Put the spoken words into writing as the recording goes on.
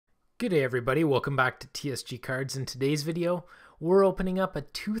Good day everybody, welcome back to TSG Cards. In today's video, we're opening up a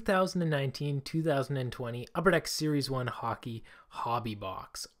 2019-2020 Upper Deck Series 1 Hockey Hobby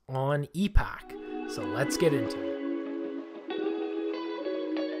Box on EPACK. So let's get into it.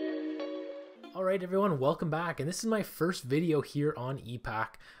 Alright everyone, welcome back, and this is my first video here on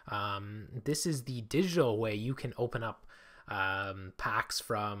EPACK. This is the digital way you can open up packs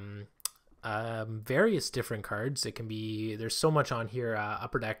from various different cards. It can be, there's so much on here.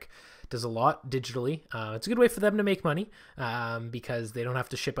 Upper Deck does a lot digitally. It's a good way for them to make money because they don't have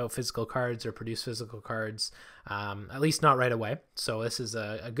to ship out physical cards or produce physical cards, at least not right away. So this is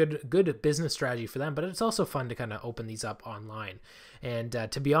a good business strategy for them, but it's also fun to kind of open these up online. And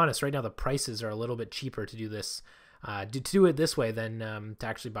to be honest, right now the prices are a little bit cheaper to do this to do it this way than to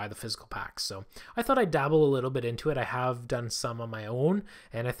actually buy the physical packs. So I thought I'd dabble a little bit into it. I have done some on my own,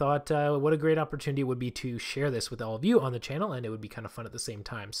 and I thought what a great opportunity it would be to share this with all of you on the channel, and it would be kind of fun at the same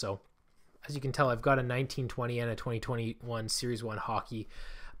time. So as you can tell, I've got a 1920 and a 2021 Series 1 hockey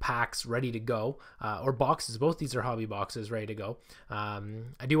packs ready to go, or boxes. Both these are hobby boxes ready to go.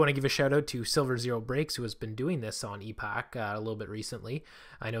 I do want to give a shout out to Silver Zero Breaks, who has been doing this on EPACK a little bit recently.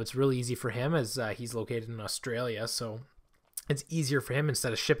 I know it's really easy for him as he's located in Australia, so it's easier for him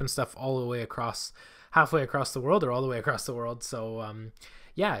instead of shipping stuff all the way across, halfway across the world or all the way across the world. So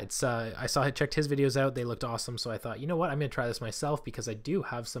yeah, it's I checked his videos out. They looked awesome, so I thought, you know what, I'm gonna try this myself because I do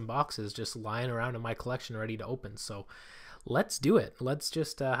have some boxes just lying around in my collection ready to open. So let's do it. Let's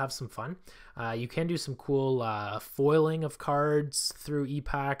just have some fun. You can do some cool foiling of cards through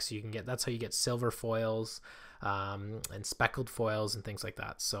EPACK. So you can get, that's how you get silver foils and speckled foils and things like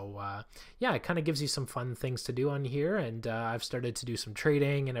that. So yeah, it kind of gives you some fun things to do on here, and I've started to do some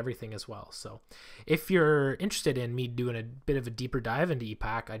trading and everything as well. So if you're interested in me doing a bit of a deeper dive into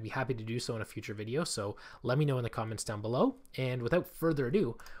EPACK, I'd be happy to do so in a future video. So let me know in the comments down below. And without further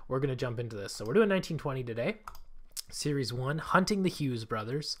ado, we're going to jump into this. So we're doing 1920 today. Series 1, hunting the Hughes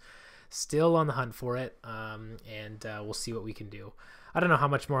brothers. Still on the hunt for it, and we'll see what we can do. I don't know how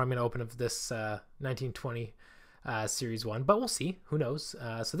much more I'm going to open of this 1920 Series 1, but we'll see. Who knows?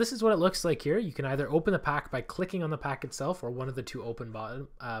 So this is what it looks like here. You can either open the pack by clicking on the pack itself or one of the two open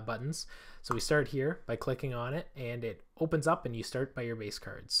buttons. So we start here by clicking on it, and it opens up, and you start by your base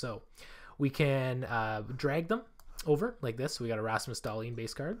cards. So we can drag them over like this. So we got a Rasmus Dahlin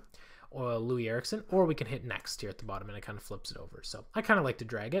base card, or Louis Eriksson, or we can hit next here at the bottom, and it kind of flips it over. So I kind of like to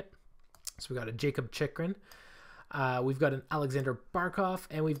drag it. So we got a Jacob Chikrin, we've got an Alexander Barkov,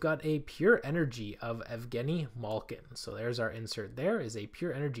 and we've got a Pure Energy of Evgeny Malkin. So there's our insert. There is a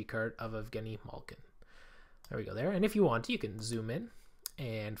Pure Energy card of Evgeny Malkin. There we go there. And if you want to, you can zoom in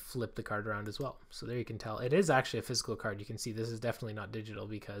and flip the card around as well. So there you can tell it is actually a physical card. You can see this is definitely not digital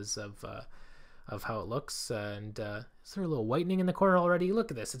because of how it looks. And is there a little whitening in the corner already?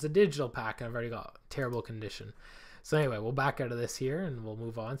 Look at this. It's a digital pack, and I've already got terrible condition. So anyway, we'll back out of this here, and we'll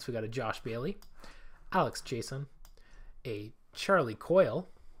move on. So we got a Josh Bailey, Alex Jason, a Charlie Coyle,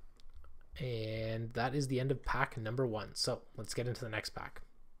 and that is the end of pack number 1. So let's get into the next pack.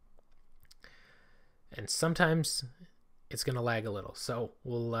 And sometimes it's gonna lag a little, so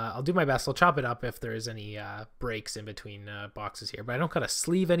we'll I'll do my best. I'll chop it up if there is any breaks in between boxes here, but I don't gotta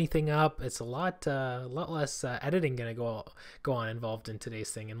sleeve anything up. It's a lot less editing gonna go on involved in today's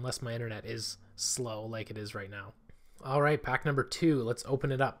thing, unless my internet is slow like it is right now. All right, pack number 2. Let's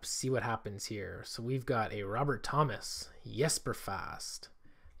open it up, see what happens here. So we've got a Robert Thomas, Jesper Fast,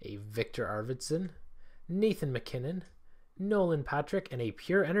 a Victor Arvidsson, Nathan MacKinnon, Nolan Patrick, and a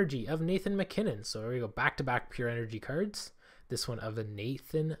Pure Energy of Nathan MacKinnon. So there we go, back-to-back Pure Energy cards. This one of the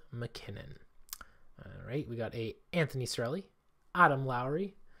Nathan MacKinnon. All right, we got a Anthony Cirelli, Adam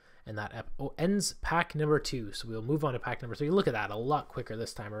Lowry, and that ends pack number 2. So we'll move on to pack number 3. Look at that, a lot quicker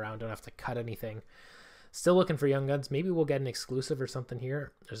this time around. Don't have to cut anything. Still looking for young guns. Maybe we'll get an exclusive or something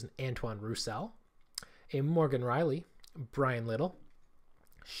here. There's an Antoine Roussel, a Morgan Riley, Brian Little,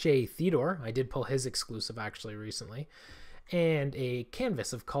 Shea Theodore. I did pull his exclusive actually recently. And a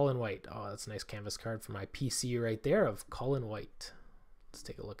canvas of Colin White. Oh, that's a nice canvas card for my PC right there of Colin White. Let's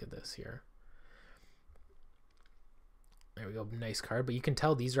take a look at this here. There we go, nice card. But you can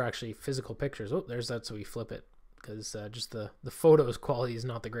tell these are actually physical pictures. Oh, there's that, so we flip it because just the photos quality is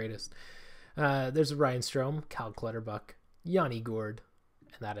not the greatest. There's a Ryan Strome, Cal Clutterbuck, Yanni Gourde,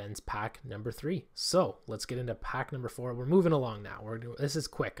 and that ends pack number 3. So let's get into pack number 4. We're moving along now. This is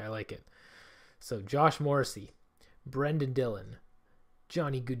quick. I like it. So Josh Morrissey, Brendan Dillon,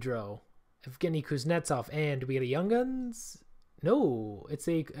 Johnny Gaudreau, Evgeny Kuznetsov, and do we get a Young Guns? No, it's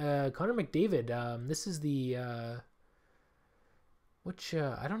a Connor McDavid. This is the I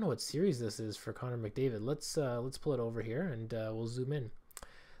don't know what series this is for Connor McDavid. Let's pull it over here, and we'll zoom in.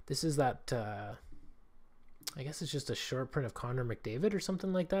 This is that, I guess it's just a short print of Connor McDavid or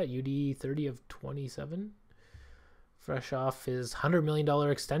something like that. UD 30 of 27. Fresh off his $100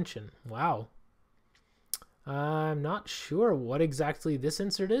 million extension. Wow. I'm not sure what exactly this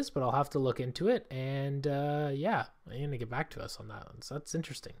insert is, but I'll have to look into it. And yeah, I'm going to get back to us on that one. So that's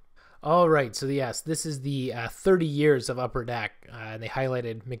interesting. All right. So yes, this is the 30 years of Upper Deck. And they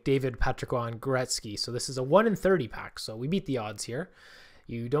highlighted McDavid, Patrick Roy, and Gretzky. So this is a 1 in 30 pack. So we beat the odds here.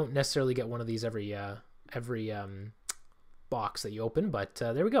 You don't necessarily get one of these every box that you open, but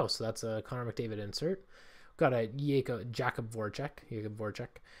there we go. So that's a Connor McDavid insert. Got a Jakob Voracek,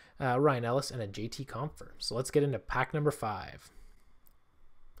 Ryan Ellis, and a JT Compher. So let's get into pack number 5.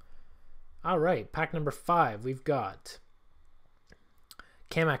 All right, pack number 5. We've got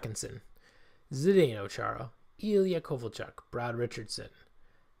Cam Atkinson, Zdeno Chara, Ilya Kovalchuk, Brad Richardson,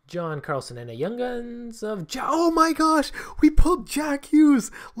 John Carlson, and a Young Guns of oh my gosh, we pulled Jack Hughes.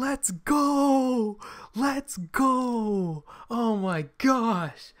 Let's go. Let's go. Oh my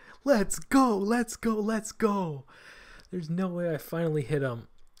gosh. Let's go. Let's go. Let's go. There's no way I finally hit him.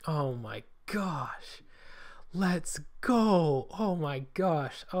 Oh my gosh. Let's go. Oh my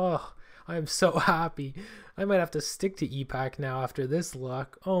gosh. Oh, I'm so happy. I might have to stick to EPACK now after this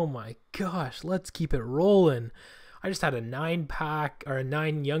luck. Oh my gosh. Let's keep it rolling. I just had a 9-pack or a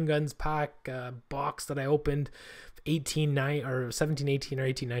 9 Young Guns pack box that I opened 18-9 or 17-18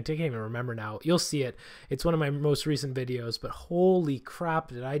 or 18-19. I can't even remember now. You'll see it. It's one of my most recent videos, but holy crap,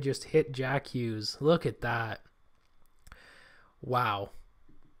 did I just hit Jack Hughes. Look at that. Wow.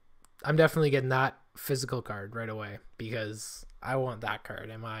 I'm definitely getting that physical card right away because I want that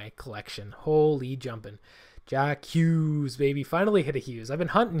card in my collection. Holy jumping. Jack Hughes, baby. Finally hit a Hughes. I've been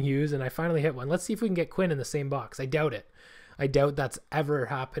hunting Hughes, and I finally hit one. Let's see if we can get Quinn in the same box. I doubt it. I doubt that's ever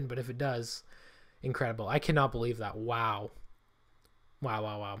happened, but if it does, incredible. I cannot believe that. Wow. Wow,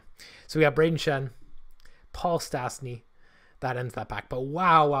 wow, wow. So we got Braden Shen, Paul Stastny. That ends that pack. But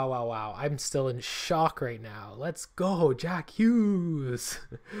wow, wow, wow, wow. I'm still in shock right now. Let's go, Jack Hughes.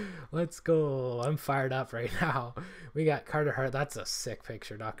 Let's go. I'm fired up right now. We got Carter Hart. That's a sick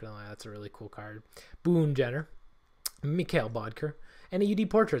picture. Not going to lie. That's a really cool card. Boone Jenner, Mikhail Bodker, and a UD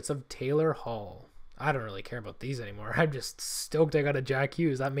Portraits of Taylor Hall. I don't really care about these anymore. I'm just stoked I got a Jack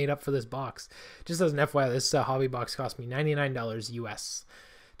Hughes. That made up for this box. Just as an FYI, this hobby box cost me $99 US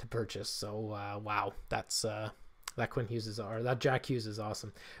to purchase. So, wow. That's... that Quinn Hughes is, or that Jack Hughes is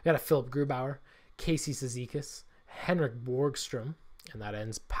awesome. We got a Philip Grubauer, Casey Cizikas, Henrik Borgstrom, and that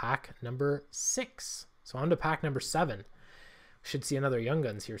ends pack number 6. So on to pack number 7. Should see another Young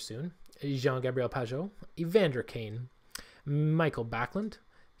Guns here soon. Jean-Gabriel Pajot, Evander Kane, Michael Backlund,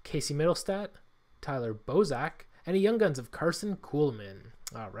 Casey Middlestat, Tyler Bozak, and a Young Guns of Carson Kuhlman.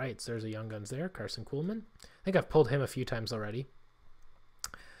 All right, so there's a Young Guns there, Carson Kuhlman. I think I've pulled him a few times already.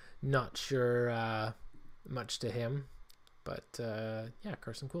 Not sure much to him, but yeah,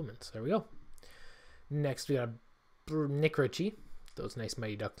 Carson Kuhlman. So there we go. Next we got Nick Ritchie, those nice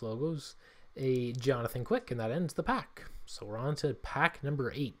Mighty Duck logos, a Jonathan Quick, and that ends the pack. So we're on to pack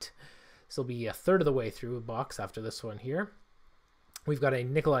number 8. This will be a third of the way through a box after this one here. We've got a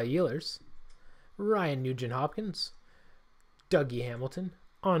Nikolai Ehlers, Ryan Nugent-Hopkins, Dougie Hamilton,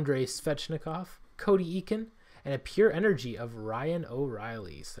 Andrei Svechnikov, Cody Eakin, and a Pure Energy of Ryan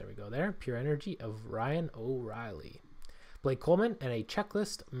O'Reilly. So there we go there. Pure Energy of Ryan O'Reilly. Blake Coleman and a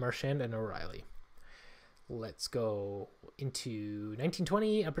Checklist, Marchand and O'Reilly. Let's go into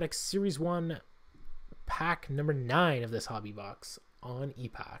 1920 Upper Deck Series 1 pack number 9 of this hobby box on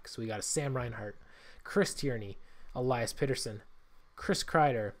EPACK. So we got a Sam Reinhart, Chris Tierney, Elias Pettersson, Chris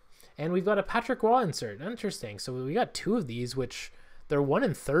Kreider, and we've got a Patrick Roy insert. Interesting. So we got 2 of these, which they're 1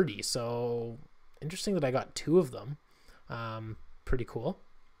 in 30. So interesting that I got 2 of them. Pretty cool.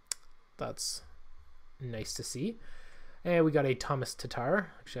 That's nice to see. And we got a Thomas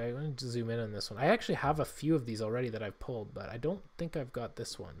Tatar. Actually, I'm going to zoom in on this one. I actually have a few of these already that I've pulled, but I don't think I've got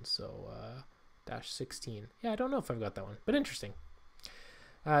this one. So, -16. Yeah, I don't know if I've got that one, but interesting.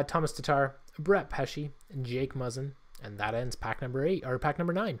 Thomas Tatar, Brett Pesce, and Jake Muzzin. And that ends pack number 8, or pack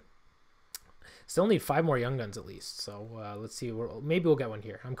number 9. Still need 5 more Young Guns at least. So let's see. Maybe we'll get one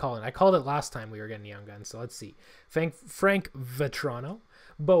here. I called it last time we were getting Young Guns. So let's see. Frank Vetrano,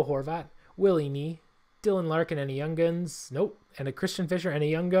 Bo Horvat, Willie Nee, Dylan Larkin, any Young Guns? Nope. And a Christian Fisher, any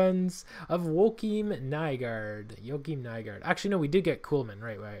Young Guns of Joakim Nygard. Actually, no, we did get Kuhlman.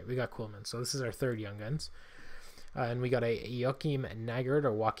 Right. We got Kuhlman. So this is our 3rd Young Guns. And we got a Joakim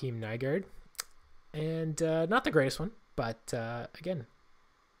Nygard. And not the greatest one, but again,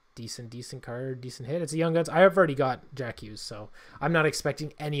 Decent card, decent hit. It's a Young Guns. I have already got Jack Hughes, so I'm not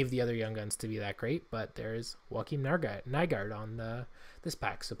expecting any of the other Young Guns to be that great, but there's Joakim Nygard on this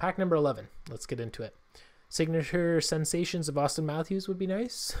pack. So pack number 11. Let's get into it. Signature Sensations of Austin Matthews would be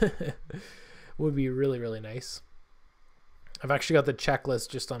nice. Would be really, really nice. I've actually got the checklist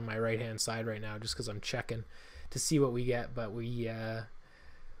just on my right-hand side right now just because I'm checking to see what we get, but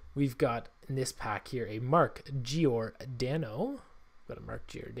we've got in this pack here a Mark Giordano. Got a Mark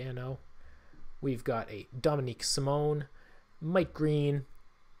Giordano. We've got a Dominique Simone, Mike Green,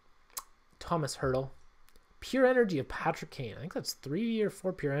 Thomas Hurdle, Pure Energy of Patrick Kane. I think that's 3 or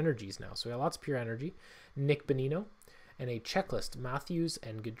 4 Pure Energies now. So we got lots of Pure Energy. Nick Bonino, and a Checklist Matthews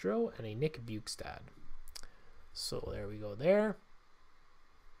and Gaudreau, and a Nick Bukestad. So there we go there.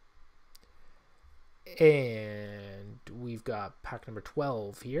 And we've got pack number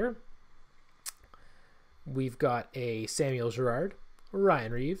 12 here. We've got a Samuel Girard,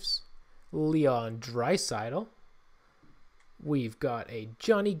 Ryan Reeves, Leon Draisaitl. We've got a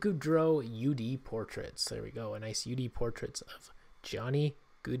Johnny Gaudreau UD Portraits. There we go. A nice UD Portraits of Johnny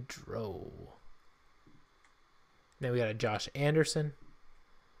Gaudreau. Then we got a Josh Anderson,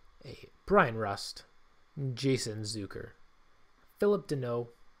 a Brian Rust, Jason Zucker, Philip Deneau,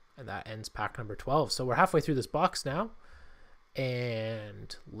 and that ends pack number 12. So we're halfway through this box now,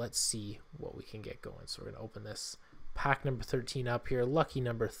 and let's see what we can get going. So we're going to open this pack number 13 up here. Lucky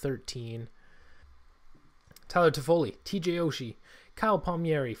number 13. Tyler Toffoli, TJ Oshie, Kyle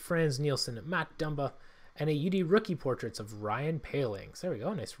Palmieri, Franz Nielsen, Matt Dumba, and a UD rookie portraits of Ryan Palings. There we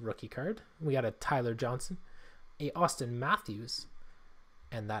go. Nice rookie card. We got a Tyler Johnson, a Austin Matthews,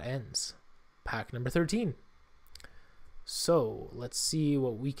 and that ends pack number 13. So let's see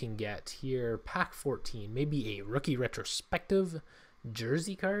what we can get here. Pack 14, maybe a rookie retrospective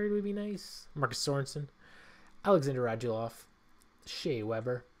jersey card would be nice. Marcus Sorensen, Alexander Radulov, Shea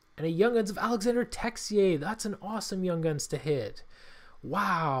Weber, and a Young Guns of Alexander Texier. That's an awesome Young Guns to hit.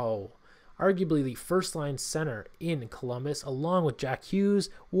 Wow. Arguably the first line center in Columbus, along with Jack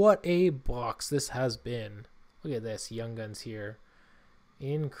Hughes. What a box this has been. Look at this, Young Guns here.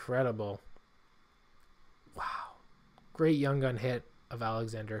 Incredible. Wow. Great Young Gun hit of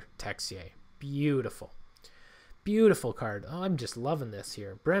Alexander Texier. Beautiful. Beautiful card. Oh, I'm just loving this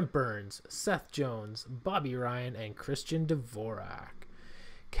here. Brent Burns, Seth Jones, Bobby Ryan, and Christian Dvorak.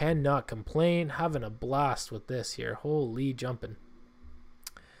 Cannot complain. Having a blast with this here. Holy jumping.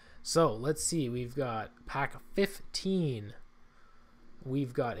 So, let's see. We've got pack 15.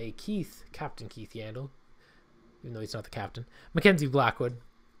 We've got a Captain Keith Yandel, even though he's not the captain. Mackenzie Blackwood,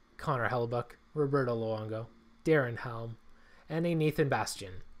 Connor Hellebuck, Roberto Luongo, Darren Helm, and a Nathan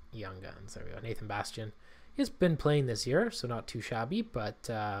Bastian Young Guns. There we go. Nathan Bastian. He's been playing this year, so not too shabby, but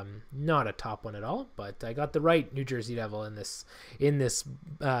not a top one at all. But I got the right New Jersey Devil in this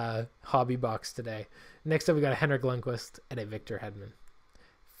hobby box today. Next up, we got a Henrik Lundqvist and a Victor Hedman.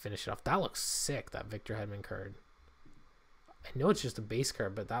 Finish it off. That looks sick, that Victor Hedman card. I know it's just a base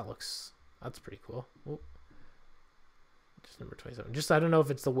card, but that's pretty cool. Ooh. Just number 27. Just, I don't know if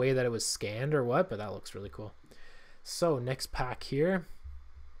it's the way that it was scanned or what, but that looks really cool. So next pack here,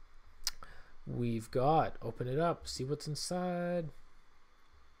 we've got, open it up, see what's inside.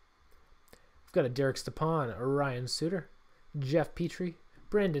 We've got a Derek Stepan, a Ryan Suter, Jeff Petrie,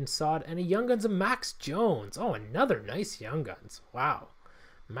 Brandon Saad, and a Young Guns of Max Jones. Oh, another nice Young Guns. Wow.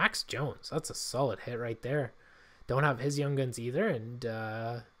 Max Jones, that's a solid hit right there. Don't have his Young Guns either, and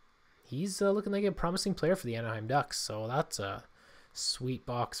he's looking like a promising player for the Anaheim Ducks. So that's a sweet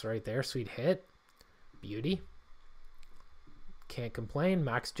box right there. Sweet hit. Beauty. Can't complain.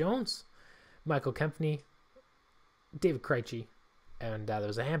 Max Jones, Michael Kempney, David Krejci, and there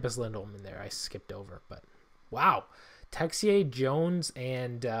was a Hampus Lindholm in there I skipped over. But wow. Texier, Jones,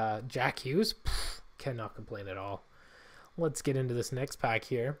 and Jack Hughes. Cannot complain at all. Let's get into this next pack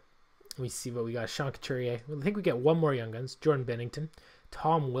here. We see what we got. Sean Couturier. I think we get one more Young Guns. Jordan Bennington,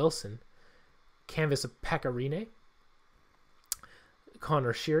 Tom Wilson, Canvas of Pekka Rinne,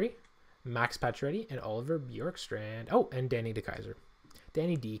 Connor Sheary, Max Pacioretty, and Oliver Bjorkstrand. Oh, and Danny DeKaiser.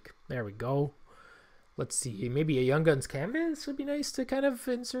 Danny Deek. There we go. Let's see. Maybe a Young Guns canvas would be nice to kind of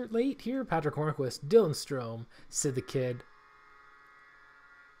insert late here. Patrick Hornquist, Dylan Strome, Sid the Kid.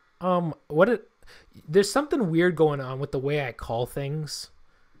 There's something weird going on with the way I call things.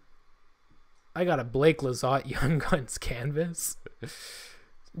 I got a Blake Lizotte Young Guns canvas.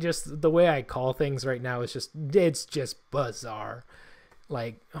 Just the way I call things right now is it's just bizarre.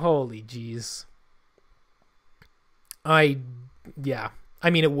 Like, holy jeez. I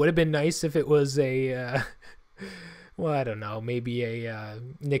mean, it would have been nice if it was a, well, I don't know, maybe a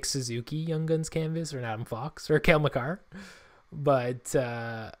Nick Suzuki Young Guns canvas, or an Adam Fox, or a Cale Makar. But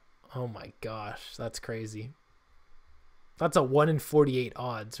Oh my gosh, that's crazy. That's a 1 in 48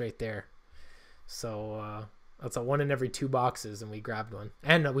 odds right there. So that's a 1 in every 2 boxes, and we grabbed one.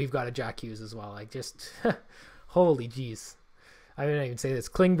 And we've got a Jack Hughes as well. Like, just holy jeez. I didn't even say this.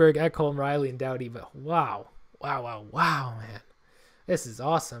 Klingberg, Ekholm, Riley, and Doughty, but wow, man, this is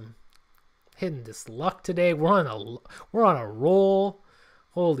awesome. Hitting this luck today. We're on a roll.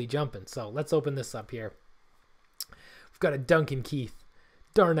 Holy jumping. So let's open this up here. We've got a Duncan Keith,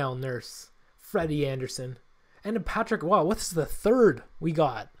 Darnell Nurse, Freddie Anderson, and a Patrick. Wow, what's the third we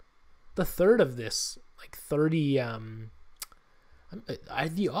got? The third of this, like 30. Are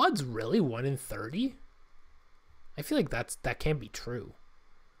the odds really 1 in 30? I feel like that can't be true.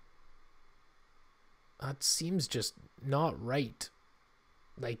 That seems just not right.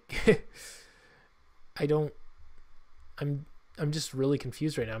 Like, I'm just really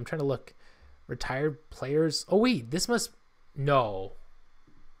confused right now. I'm trying to look. Retired players. Oh wait, this must, no.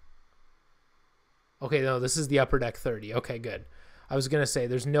 Okay, no, this is the Upper Deck 30. Okay, good. I was gonna say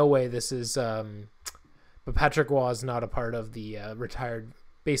there's no way this is but Patrick Waugh is not a part of the retired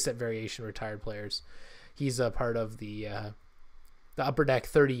base set variation retired players. He's a part of the Upper Deck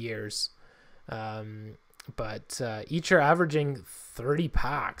 30 years. But each are averaging 30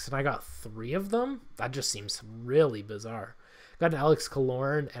 packs, and I got 3 of them. That just seems really bizarre. Got an Alex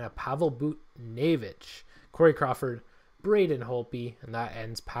Killorn and a Pavel Buchnevich, Corey Crawford, Braden Holtby, and that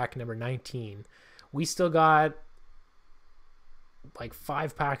ends pack number 19. We still got like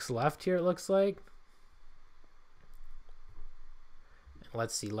 5 packs left here, it looks like.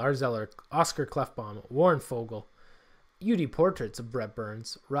 Let's see. Lars Eller, Oscar Klefbom, Warren Fogle, UD Portraits of Brett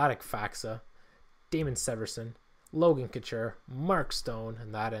Burns, Radek Faxa, Damon Severson, Logan Couture, Mark Stone,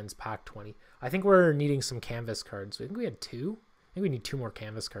 and that ends pack 20. I think we're needing some canvas cards. I think we had 2. I think we need 2 more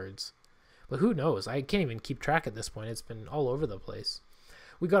canvas cards. But who knows? I can't even keep track at this point. It's been all over the place.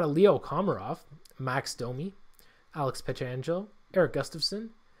 We got a Leo Komarov, Max Domi, Alex Pietrangelo, Eric Gustafson,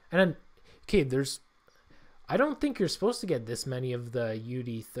 and then, okay, I don't think you're supposed to get this many of the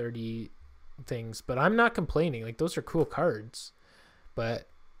UD 30 things, but I'm not complaining. Like, those are cool cards. But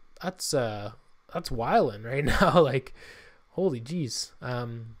that's wildin' right now. Like, holy jeez.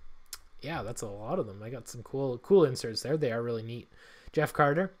 Yeah, that's a lot of them. I got some cool inserts there. They are really neat. Jeff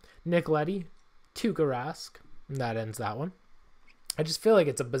Carter, Nick Leddy, Tuukka Rask, and that ends that one. I just feel like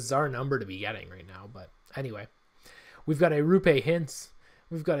it's a bizarre number to be getting right now, but anyway. We've got a Rupe Hintz,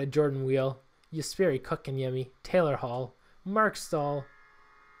 we've got a Jordan Wheel, Jesperi Kotkaniemi, Taylor Hall, Mark Stahl,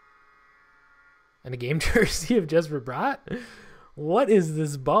 and a game jersey of Jesper Bratt. What is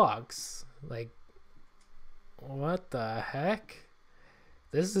this box? Like, what the heck?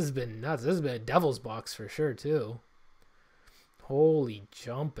 This has been nuts. This has been a devil's box for sure, too. Holy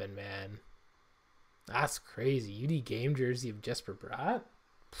jumping, man. That's crazy. UD game jersey of Jesper Bratt?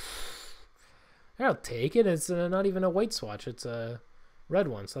 I'll take it. It's not even a white swatch. It's a red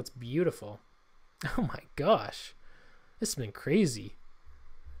one, so that's beautiful. Oh my gosh. This has been crazy.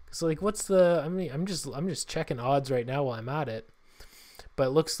 So, like, what's the... I mean, I'm just checking odds right now while I'm at it. But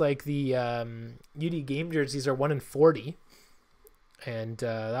it looks like the UD game jerseys are 1 in 40. And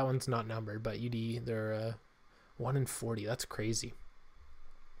that one's not numbered, but UD, they're 1 in 40. That's crazy.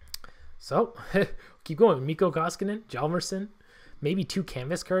 So, keep going. Mikko Koskinen, Hjalmarsson, maybe 2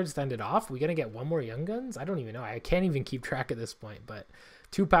 canvas cards to end it off. We going to get 1 more Young Guns? I don't even know. I can't even keep track at this point, but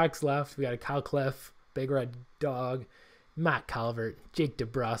 2 packs left. We got a Kyle Cliff, Big Red Dog, Matt Calvert, Jake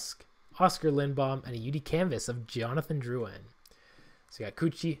DeBrusk, Oscar Lindbaum, and a UD canvas of Jonathan Drouin. So you got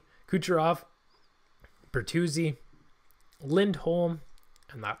Kucherov, Bertuzzi, Lindholm,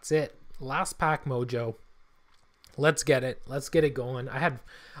 and that's it. Last pack mojo. Let's get it. Let's get it going. I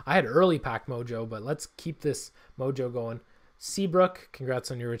had early pack mojo, but let's keep this mojo going. Seabrook, congrats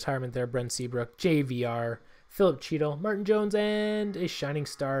on your retirement there, Brent Seabrook. JVR, Philip Cheadle, Martin Jones, and a Shining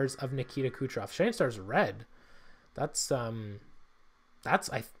Stars of Nikita Kucherov. Shining Stars red. That's I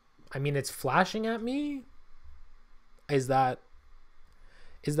mean, it's flashing at me. Is that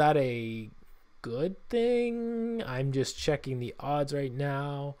a good thing? I'm just checking the odds right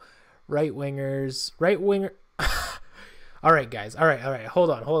now. Right winger. All right, guys. All right. Hold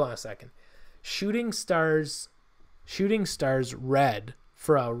on a second. Shooting Stars red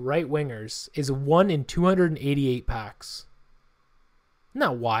for a right wingers is 1 in 288 packs. Isn't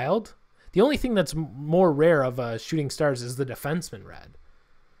that wild? The only thing that's more rare of Shooting Stars is the defenseman red.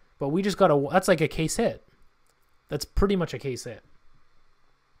 But we just got that's like a case hit. That's pretty much a case hit.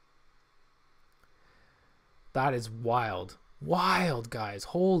 That is wild. Wild, guys.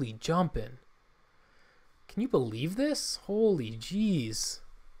 Holy jumping. Can you believe this? Holy jeez.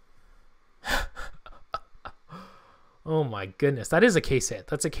 Oh my goodness, that is a case hit.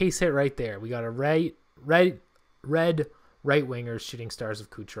 That's a case hit right there. We got a red right wingers shooting stars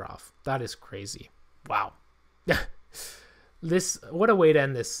of Kucherov. That is crazy. Wow. What a way to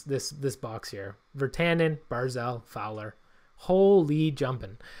end this box here. Virtanen, Barzal, Fowler. Holy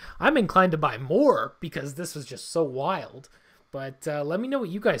jumping. I'm inclined to buy more because this was just so wild. But let me know what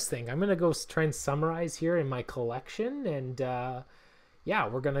you guys think. I'm going to go try and summarize here in my collection. And yeah,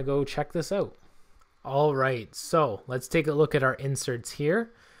 we're going to go check this out. All right, so let's take a look at our inserts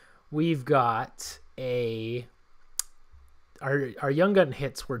here. We've got our Young Gun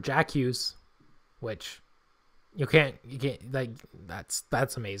hits were Jack Hughes, which you can't like,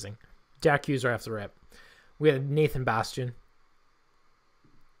 that's amazing. Jack Hughes right off the rip. We had Nathan Bastian.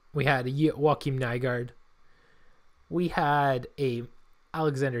 We had Joachim Nygaard. We had a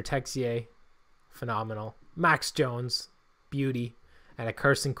Alexander Texier, phenomenal. Max Jones, beauty, and a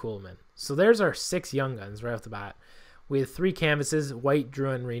Carson Kuhlman. So there's our 6 Young Guns right off the bat. We had 3 canvases, White,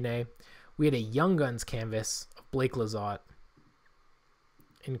 Drouin, Rene. We had a Young Guns canvas of Blake Lizotte.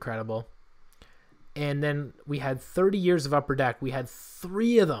 Incredible. And then we had 30 years of Upper Deck. We had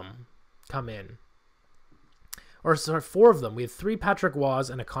 3 of them come in. Or sorry, 4 of them. We had 3 Patrick Waugh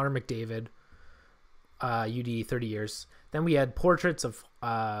and a Connor McDavid. UD 30 years. Then we had portraits of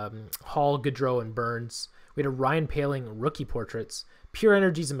Hall, Gaudreau, and Burns. We had a Ryan Paling rookie portraits, Pure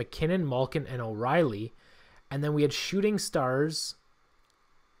Energies of McKinnon, Malkin, and O'Reilly. And then we had Shooting Stars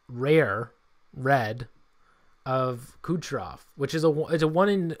rare red of Kucherov, which is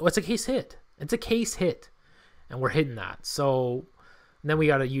it's a case hit. It's a case hit, and we're hitting that. So then we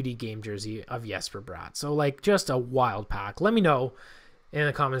got a UD game jersey of Jesper Bratt. So like just a wild pack. Let me know in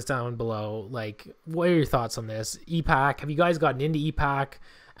the comments down below, like, what are your thoughts on this? EPACK, have you guys gotten into EPACK?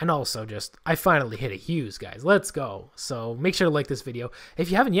 And also just, I finally hit a Hughes, guys. Let's go. So make sure to like this video.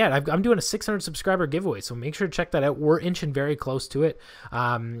 If you haven't yet, I'm doing a 600 subscriber giveaway, so make sure to check that out. We're inching very close to it.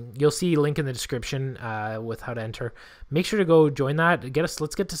 You'll see a link in the description with how to enter. Make sure to go join that.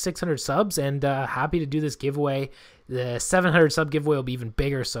 Let's get to 600 subs, and happy to do this giveaway. The 700 sub giveaway will be even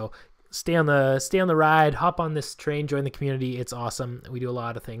bigger, so stay on the ride, hop on this train, join the community. It's awesome. We do a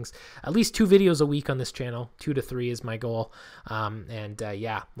lot of things. At least 2 videos a week on this channel. 2 to 3 is my goal.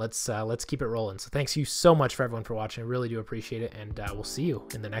 Yeah, let's keep it rolling. So thanks you so much for everyone for watching. I really do appreciate it, and we'll see you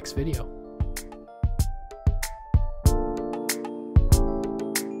in the next video.